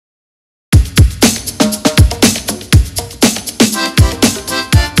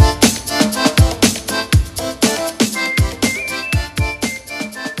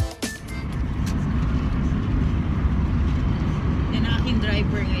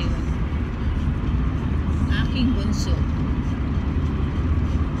aking bunso.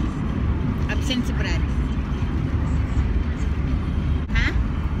 Absent si Brad. Ha?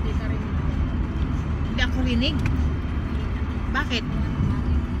 Hindi ka rin. Hindi ako rinig. Bakit?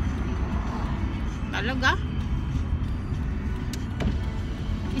 Talaga?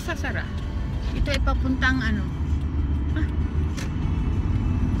 Isasara. Ito ay papuntang ano? Ah. Oh.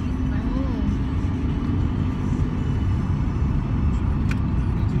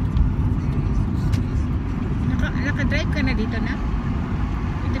 Naka-drive ka na dito na?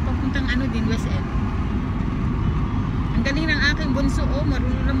 Ito ay papuntang ano din, West End. Ang galing ng aking bunso, oh,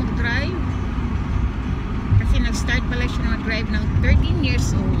 marunong na mag-drive. Kasi nag-start pala siya mag-drive ng 13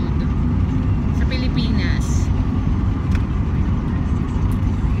 years old sa Pilipinas.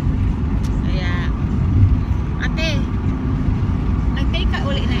 Ate, nag-take ka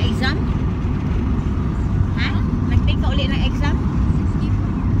uli ng exam? Ha? Nag-take ka uli ng exam?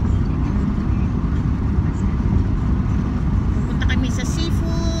 Pupunta kami sa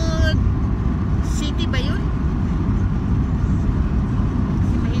SeaFood City ba yun?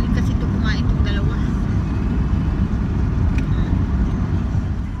 Kasi mahilig kasi ito kumain itong dalawa.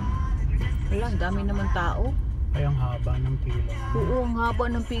 Wala, ang dami naman tao. Ay, ang haba ng pila. Oo, ang haba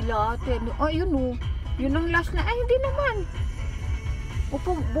ng pila ate. Ay, yun oh. Yun ang last na. Ay, hindi naman.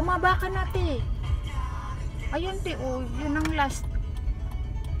 Upo, bumaba ka natin. Ayun, te. Oh, yun ang last.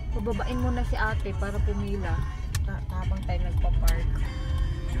 Pababain mo na si ate para pumila. Habang tayo nagpa-park.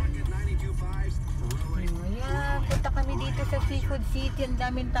 Ayan, punta kami dito sa SeaFood City. Ang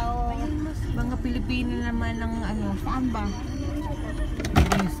daming tao. Mga Pilipino naman ng ano. Saan ba?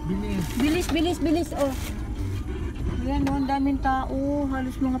 Bilis. Oh. Ayan, oh, ang daming tao.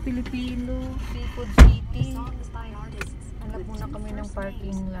 Halos mga Pilipino. SeaFood City. Hanap muna kami ng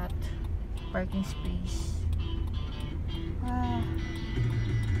parking lot. Parking space.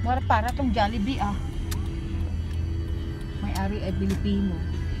 Para tong Jollibee ah. May-ari ay Pilipino.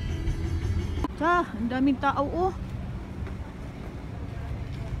 Ang daming tao oh.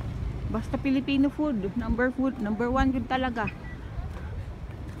 Basta Filipino food. Number 1 yun talaga.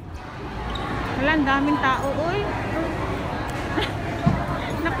 Wala, ang daming tao oy.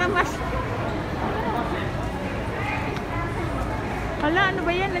 Nakamas. Hala, ano ba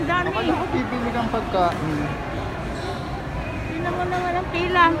yan? Ang dami. Ako pipili kang pagkain. Tingnan mo naman ang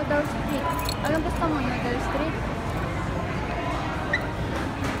pila. Noodle Street. Anong gusto mo? Noodle Street?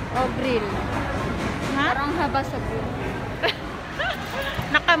 O grill? Ha? Parang haba sa grill.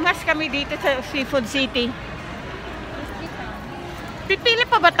 Nakamas kami dito sa SeaFood City. Pipili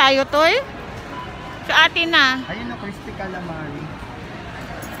pa ba tayo, Toy? Sa atin na. Ayun na, crispy calamari.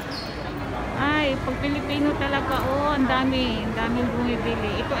 Ay, pag Pilipino talaga, oh, ang daming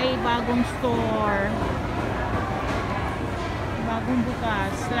bumibili. Ito ay bagong store. Bagong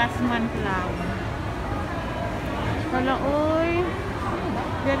bukas. Last month lang. Kala, oy.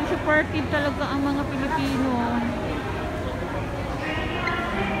 Very supportive talaga ang mga Pilipino.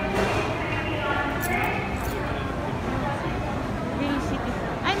 Grill City.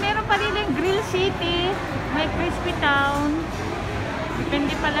 Ay, meron pa rin yung Grill City. May Crispy Town.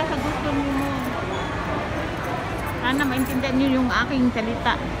 Depende pala sa gusto mo. Sana maintindihan nyo yung aking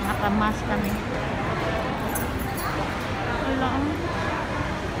salita. Nakamas kami. Wala.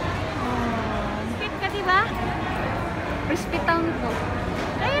 Sweet ka diba? Crispy Town po.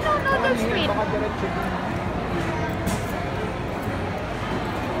 Ayun o, noodle sweet.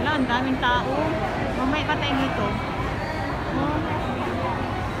 Wala, ang daming tao. Mamay ka tayong ito. Oh.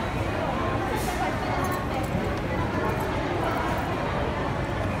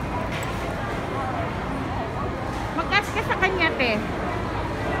 Mag-ask ka sa kanya, te.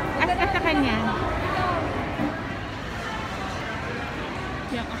 Ask ka sa kanya.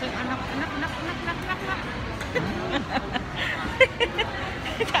 Yan, okay, anak.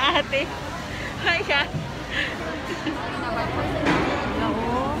 Sa ate. Ay, siya.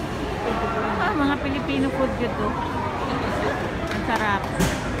 Oo. Mga Filipino food yun to. Ang sarap.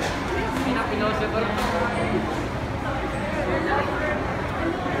 Pinapinoso ko.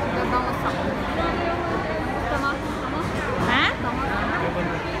 Gabangos ako. Tama? Ha?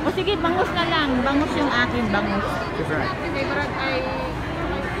 O sige, bangus na lang. Bangus yung akin, bangus. Favorite ay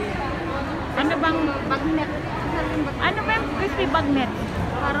Ano bang bagnet. ano ba yung crispy bagnet?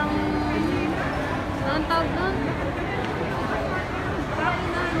 Parang anong tawag doon?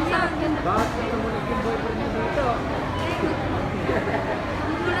 Sarap yun.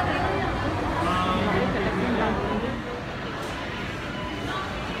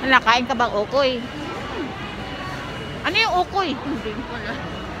 Wala, kain ka bang ukoy? Ano yung ukoy? Hindi ko na.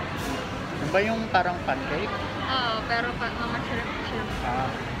 Ano ba yung parang pancake? Oo, pero mga shrimp. Ah.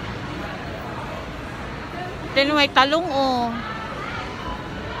 Then may talong oh.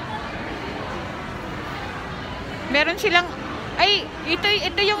 Meron silang ay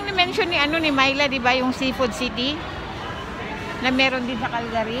ito yung ni-mention ni ano ni Myla, 'di ba, yung Seafood City na meron din sa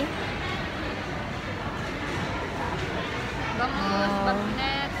Calgary. Bangus,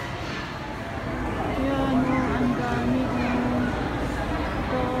 bagnet. Yan, oh, ang dami oh.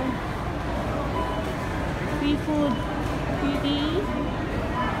 Ito. Seafood City.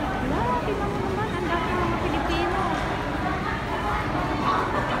 Wala, tingnan mo naman, ang dami mga Pilipino.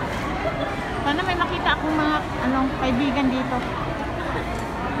 Sana may makita akong mga kaibigan dito.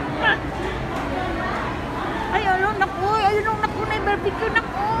 Ay, ayun, naku, ayun, naku, na yung barbecue,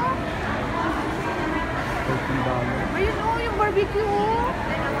 naku. Ayun, oh, yung barbecue, oh.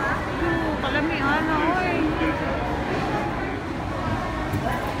 Kalamihan, oy.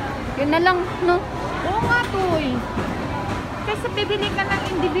 Yun na lang, no? Oo nga, toy. Kasi bibili ka ng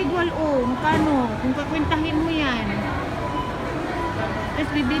individual, oh. Magkano? Kung kakwentahin mo yan. Tapos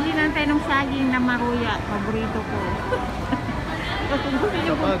bibili lang tayo ng saging na maruya. Paborito ko. Tapos kung gusto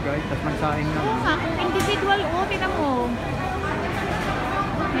nyo Sa bagay, tapos magsaing na. oo nga, kung individual, oh, tinan mo.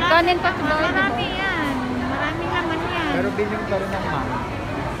 May kanin pa sa bawal, Marami diba? yan. Maraming laman yan. Pero bilhin pa rin ng ma'am.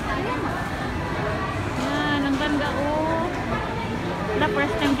 Yan, ang ganda, oh. Wala,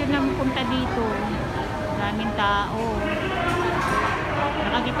 first time dyan na punta dito. Maraming tao.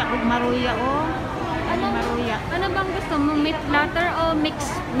 Nakakita ko maruya, oh. Ano maruya? Ano bang gusto mo? Meat platter o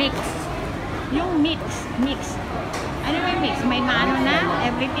mix? Yung mix. Ano may mix? May maano na?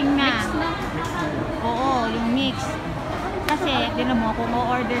 Everything na. Mix na. Oo, yung mix. Kasi, tinan mo, kung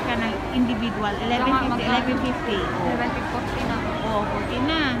o-order ka ng individual, 11.50, 11.50. 70-40 na. Oo,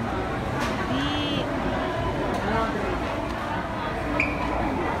 40 na. Di...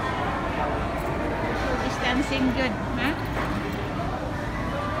 Distancing good, ha?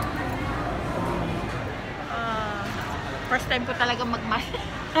 First time ko talaga mag-mask.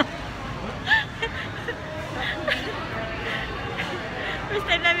 First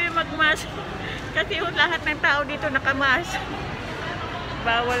time namin mag-mask. Kasi yung lahat ng tao dito naka-mask.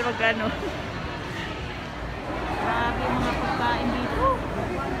 Bawal mag-ano. Grabe yung mga pagkain dito.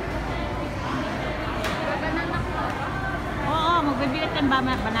 Oo, magbibilit ka ba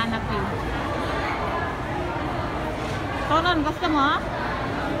banana peel? Toron, gusto mo?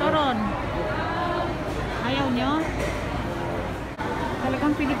 Toron. Ayaw nyo?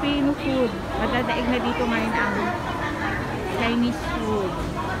 Talagang Filipino food. Madadaig na dito ngayon ang Chinese food.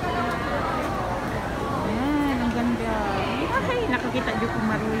 Ayan, ang ganda. Ay, nakakita dito kung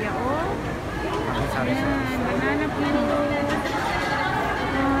maruya, oh. Ayan, banana peel. Oh,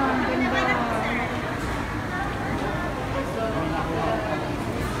 ang ganda.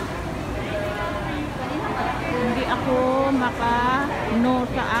 Hindi ako maka-no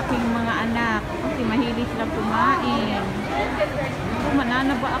sa aking mga anak kasi mahilig silang kumain.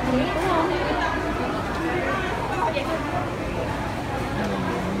 Manana ba ako nito? Ang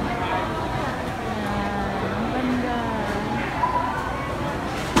ganda.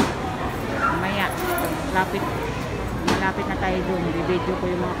 Mamaya, malapit na tayo doon. Bibidyo ko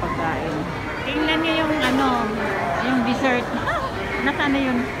yung mga pagkain. Tingnan niyo yung yung dessert. Nasaan na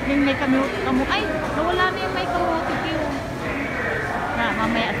yun? Yung may kamu. Ay, nawala na yung may kamote yun.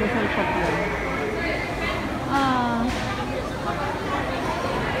 Mamaya susulpot yun.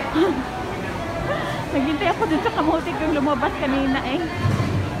 Naghintay ako dun sa kamote kung lumabas kanina eh.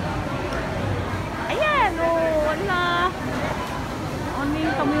 Ayan, oh, wala. Ano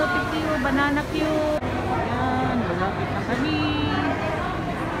yung kamote cue, banana cue. Ayan, malapit na kami.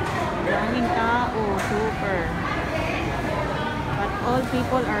 Daming tao, super. But all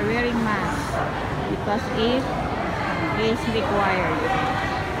people are wearing masks because it is required.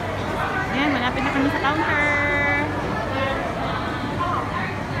 Ayan, malapit na kami sa counter.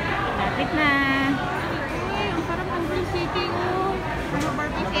 Malapit na. Ay, ang sarap ng Green City, oh. Ano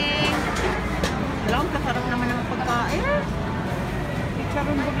barbecue? Wala, ang kasarap naman ng pagkain.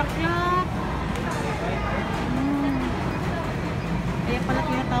 Pictureong bulaklak. Kaya pala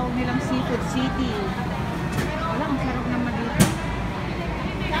tinatawag nilang Seafood City. Wala, ang sarap naman dito.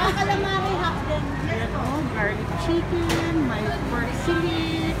 Calamari half din. Ayan, oh, garlic chicken, may pork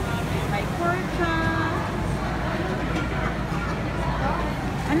silly, may pork chop.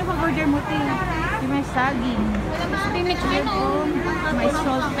 Ano bang order mo, Ting? May saging. Spinach din, oh. May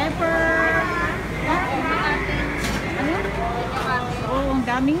salt pepper. Ano? Oh, ang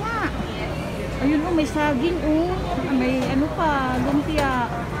dami nga. Ayun, oh, may saging, oh. May ano pa,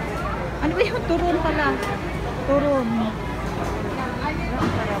 lumpia. Ano ba yung turon pala? Turon.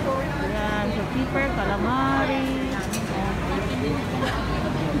 Ang sarap. Ayan, so keeper, calamari.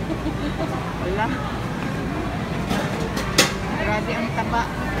 Wala. Grabe ang taba.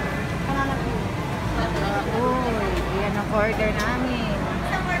 Uy, yan ang order namin.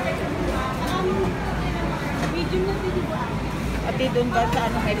 Pati doon ba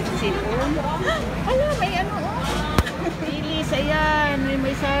sa ano may seafood? Hala, may ano oh. Pilis, ayan.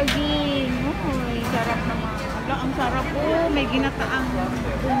 May saging. Uy, sarap naman. Hala, ang sarap po. May ginataang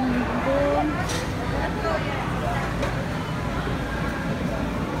bumbong.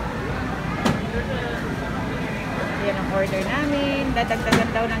 Ayan ang order namin.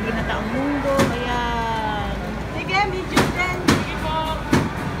 Dadagdagan daw ng ginataang munggo. Ayan. Sige, medium din.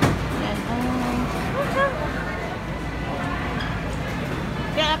 Ayan, oh.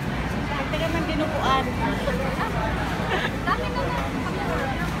 Kaya, pagtaga man dinukuan. Dami naman.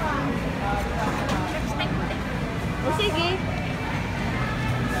 O sige.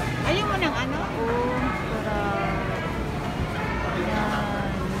 Ayaw mo ng ano? Para... Ayan.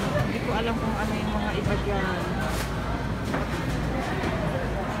 Hindi ko alam kung ano yung mga iba dyan.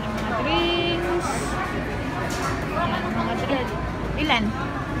 Yung mga drinks. Ayan, mga drinks. Ilan?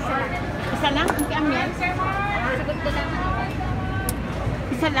 Isa lang? Ang yan? Sagot ko lang.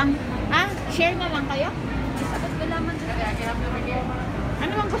 Isa lang? Ha? Share na lang kayo? Sagot ko lang.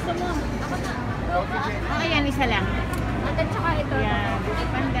 Ano bang gusto mo? Ako na. Oh, ayan, isa lang. At saka ito. Ayan, buti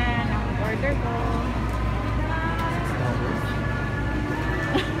panda ng order ko.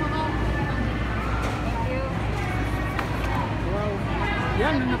 Thank you. Wow.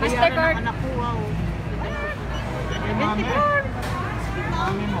 Yan, ang Mastercard. nabayaran ng anak ko. Wow. Mami. 74.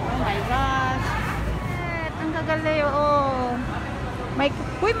 Mami mo. Oh my gosh. Ang kagalayo, oh.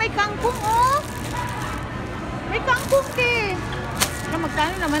 Uy, may kangkong, oh. May kangkong, eh. Ano,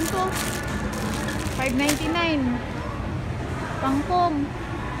 magkano naman to? $5.99. Kangkong.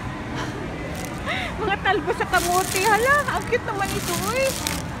 Mga talbo sa kamote. Hala, ang cute naman ito, uy.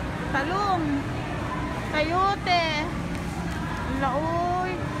 Talong. Kayote. Hala,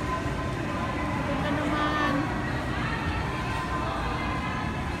 uy. Ganda naman.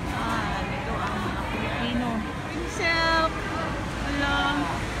 Ito ang mga Filipino. Pinsel. Hala.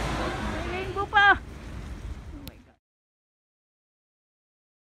 May rainbow pa. Oh my God.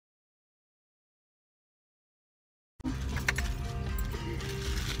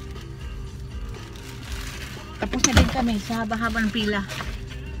 Tapos na din kami sa haba-haba ng pila.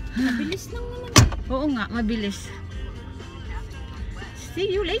 Mabilis lang naman. Oo nga, mabilis. See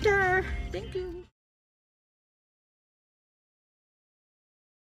you later. Thank you.